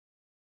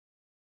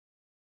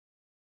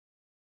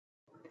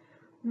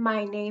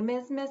My name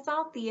is Miss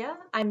Althea.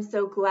 I'm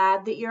so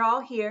glad that you're all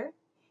here.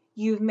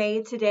 You've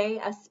made today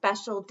a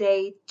special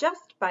day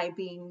just by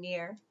being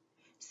near.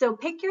 So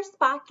pick your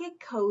spot, get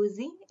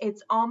cozy.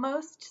 It's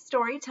almost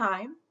story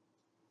time.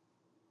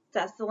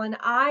 Cecil and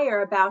I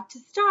are about to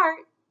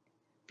start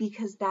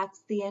because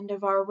that's the end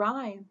of our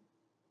rhyme.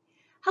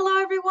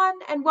 Hello everyone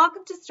and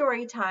welcome to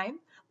story time.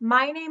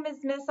 My name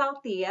is Miss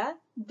Althea.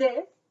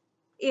 This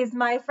is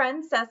my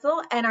friend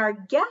Cecil and our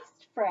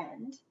guest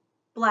friend,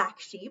 Black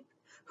Sheep,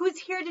 who's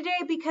here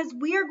today because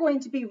we are going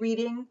to be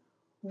reading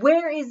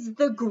Where is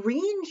the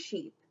Green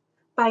Sheep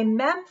by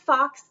Mem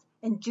Fox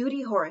and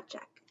Judy Horacek.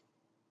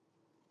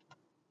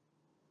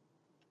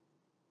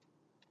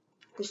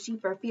 The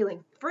sheep are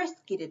feeling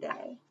frisky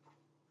today.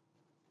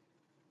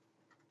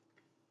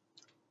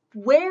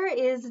 Where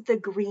is the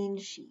green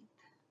sheep?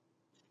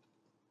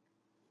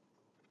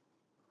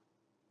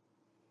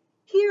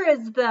 Here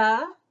is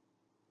the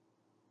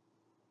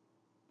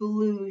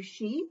blue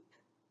sheep.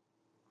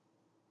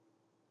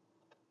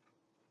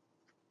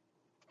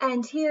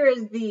 And here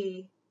is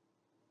the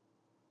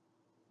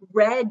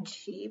red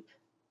sheep.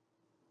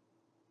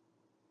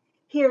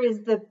 Here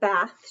is the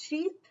bath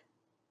sheep.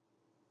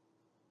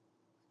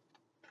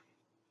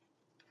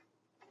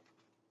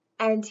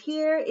 And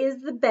here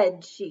is the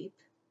bed sheep.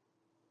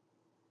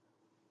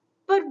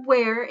 But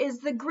where is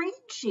the green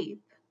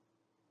sheep?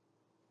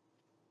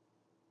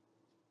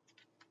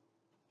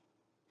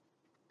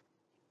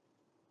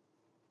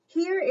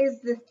 Here is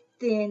the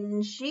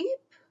thin sheep.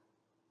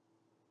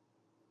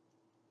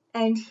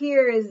 And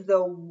here is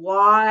the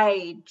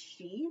wide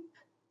sheep.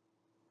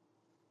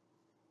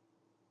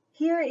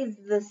 Here is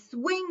the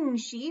swing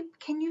sheep.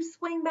 Can you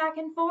swing back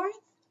and forth?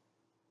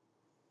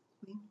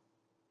 Swing,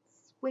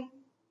 swing,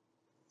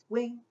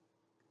 swing.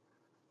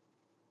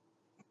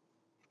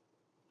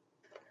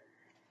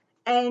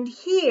 And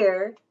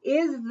here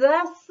is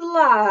the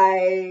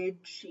slide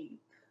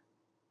sheep.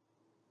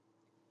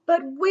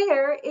 But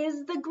where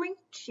is the green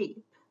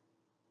sheep?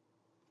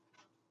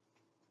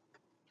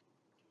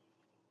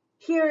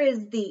 Here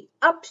is the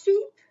up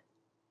sheep.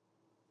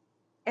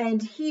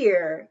 And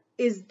here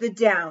is the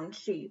down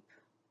sheep.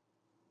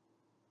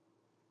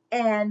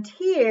 And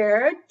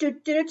here,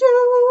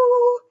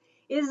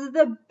 is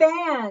the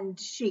band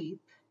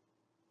sheep.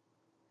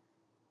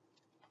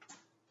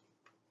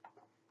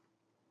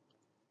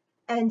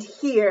 And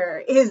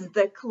here is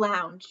the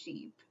clown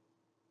sheep.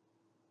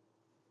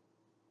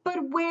 But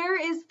where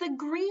is the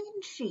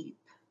green sheep?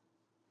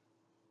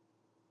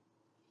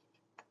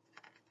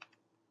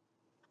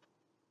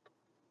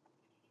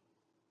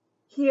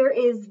 Here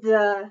is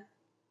the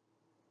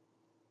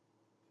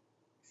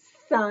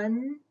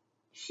sun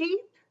sheep.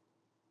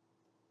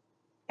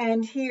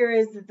 And here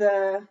is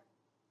the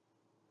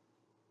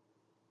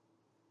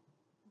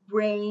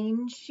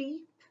rain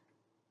sheep.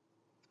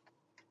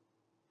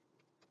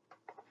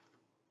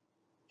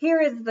 Here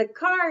is the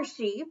car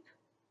sheep.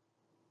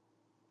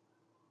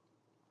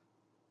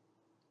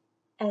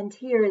 And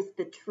here is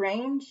the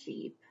train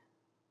sheep.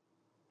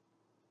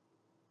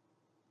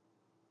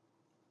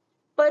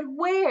 But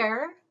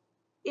where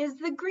is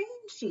the green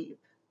sheep?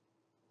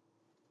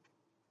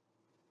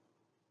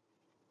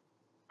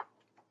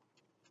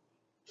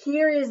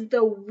 Here is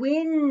the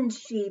wind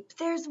sheep.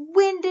 There's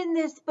wind in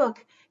this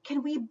book.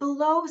 Can we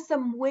blow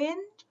some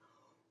wind?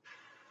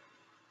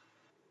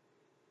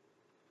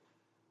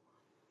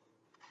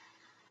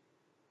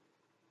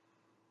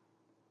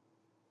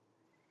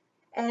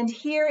 And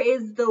here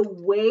is the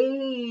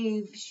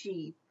wave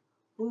sheep.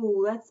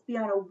 Ooh, let's be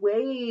on a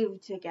wave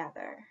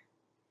together.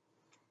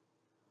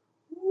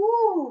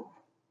 Woo!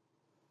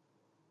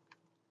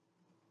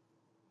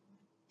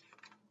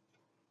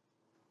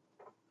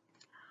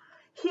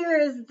 Here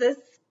is the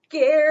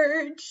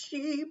scared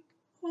sheep.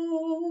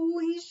 Oh,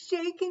 he's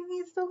shaking.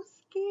 He's so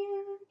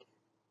scared.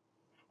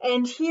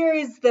 And here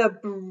is the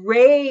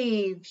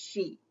brave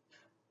sheep.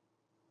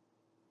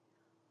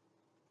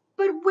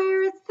 But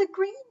where is the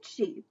green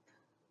sheep?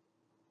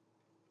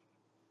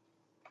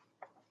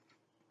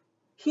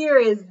 Here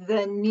is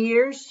the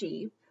near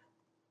sheep.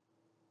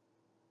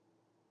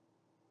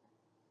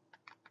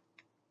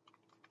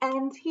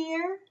 And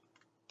here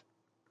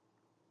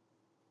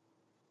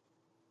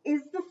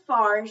is the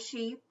far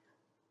sheep.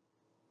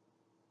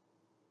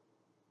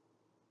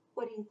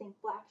 What do you think,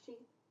 Black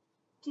Sheep?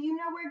 Do you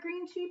know where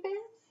green sheep is?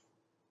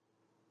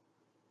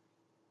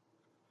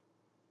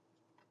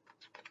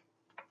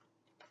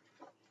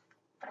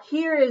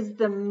 Here is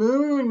the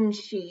moon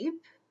sheep.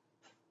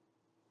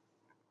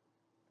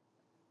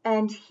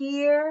 And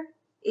here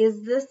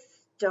is the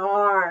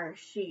star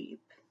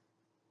sheep.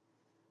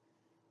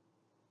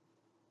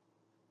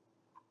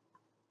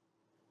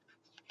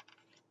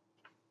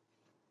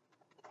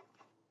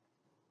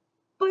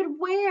 But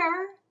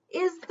where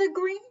is the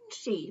green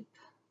sheep?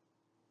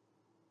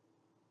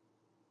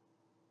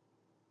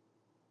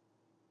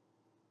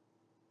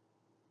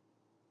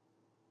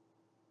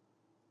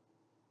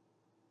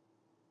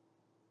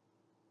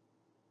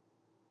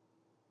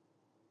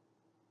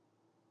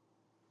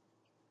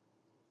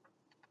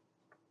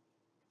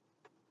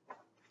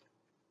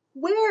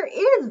 Where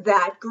is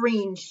that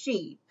green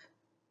sheep?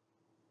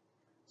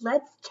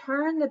 Let's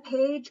turn the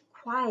page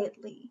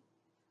quietly.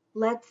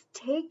 Let's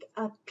take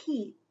a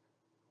peep.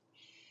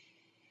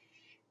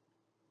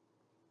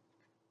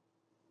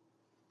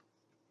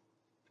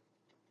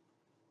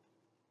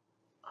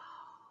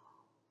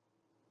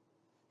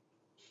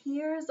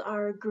 Here's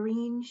our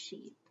green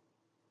sheep,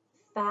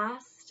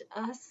 fast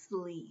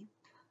asleep.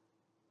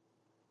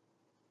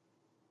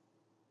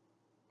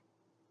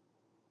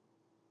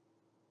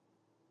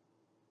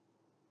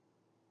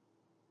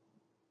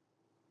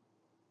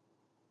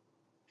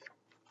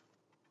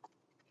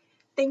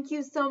 Thank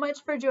you so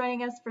much for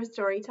joining us for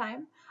story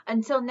time.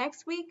 Until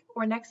next week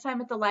or next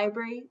time at the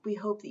library, we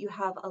hope that you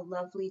have a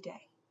lovely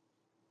day.